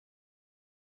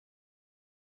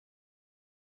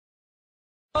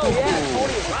Oh, yeah,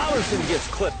 Tony Rollerson gets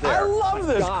clipped there. I love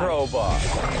this crowbar.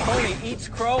 Tony eats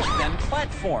crow, then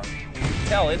platform.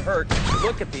 Tell it hurt.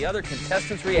 Look at the other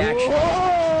contestants' reaction.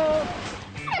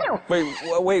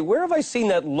 Wait, where have I seen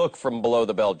that look from below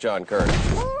the belt, John Curtis?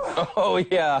 Oh,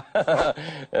 yeah.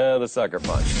 The sucker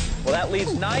punch. Well, that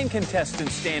leaves 9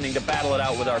 contestants standing to battle it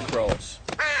out with our crows.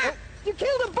 You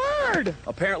killed a bird!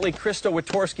 Apparently, Krista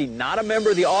Witorsky, not a member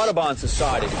of the Audubon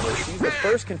Society, but she's the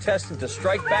first contestant to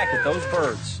strike back at those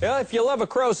birds. Yeah, if you love a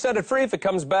crow, set it free. If it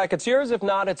comes back, it's yours. If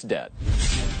not, it's dead.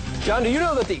 John, do you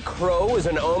know that the crow is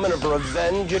an omen of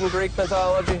revenge in Greek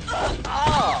mythology?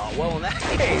 Oh, well, in that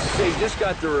case, they just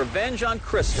got the revenge on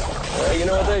Krista. Well, you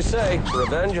know what they say.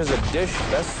 Revenge is a dish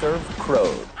best served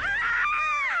crowed.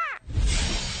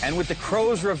 And with the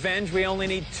crow's revenge, we only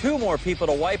need 2 more people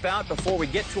to wipe out before we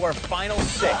get to our final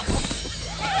 6.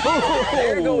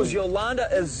 There goes Yolanda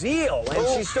Azil, and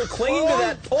she's still clinging to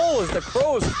that pole as the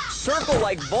crows circle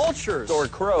like vultures. Or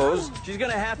crows. She's going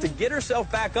to have to get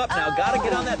herself back up now. Got to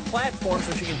get on that platform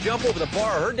so she can jump over the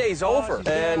bar. Her day's over.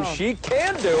 And she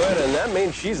can do it, and that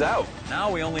means she's out. Now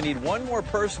we only need 1 more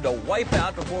person to wipe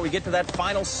out before we get to that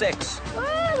final 6. Oh,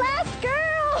 last girl!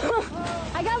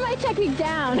 I got my technique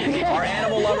down. Our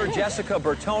animal lover, Jessica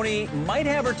Bertoni, might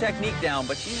have her technique down,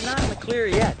 but she's not in the clear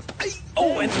yet.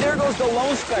 Oh, and there goes the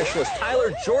lone specialist,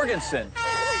 Tyler Jorgensen.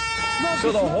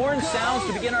 So the horn sounds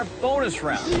to begin our bonus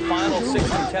round. The final 6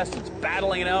 contestants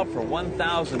battling it out for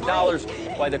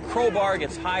 $1,000 while the crowbar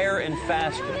gets higher and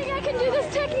faster. I think I can do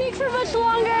this technique for much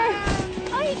longer.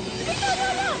 No.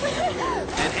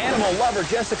 And animal lover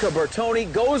Jessica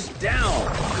Bertoni goes down.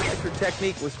 Her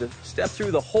technique was to step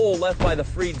through the hole left by the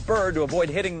freed bird to avoid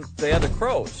hitting the other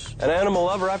crows. An animal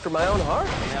lover after my own heart.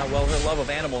 Yeah, well, her love of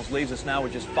animals leaves us now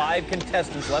with just 5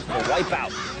 contestants left to wipe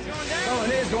out. Oh,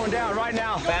 it is going down right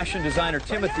now. Fashion designer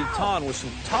Timothy Ton with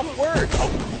some tough words.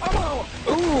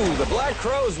 Ooh, the Black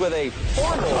Crows with a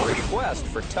formal request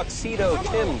for Tuxedo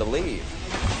Tim to leave.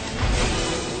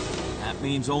 That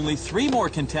means only 3 more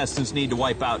contestants need to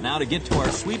wipe out now to get to our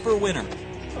sweeper winner.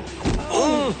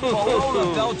 Oh, below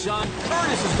the belt, John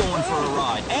Curtis is going for a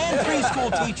ride. And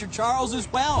preschool teacher Charles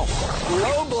as well.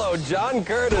 Low blow, John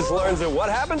Curtis learns that what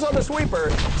happens on the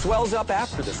sweeper swells up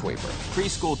after the sweeper.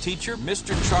 Preschool teacher,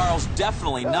 Mr. Charles,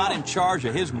 definitely not in charge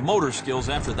of his motor skills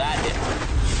after that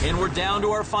hit. And we're down to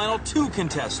our final 2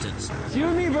 contestants. It's you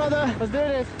and me, brother. Let's do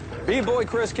this. B-boy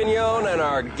Chris Quignon and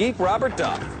our geek Robert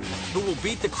Duff. Who will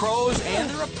beat the crows and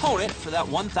their opponent for that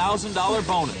 $1,000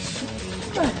 bonus.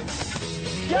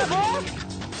 Yeah, bro.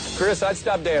 Chris, I'd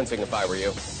stop dancing if I were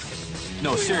you.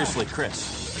 No, seriously,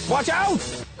 Chris. Watch out!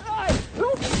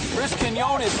 Chris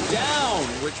Quignon is down,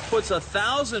 which puts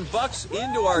 $1,000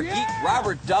 into our geek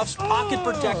Robert Duff's pocket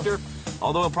protector.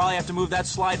 Although he'll probably have to move that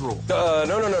slide rule.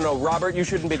 No, Robert, you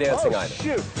shouldn't be dancing either.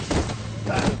 Shoot.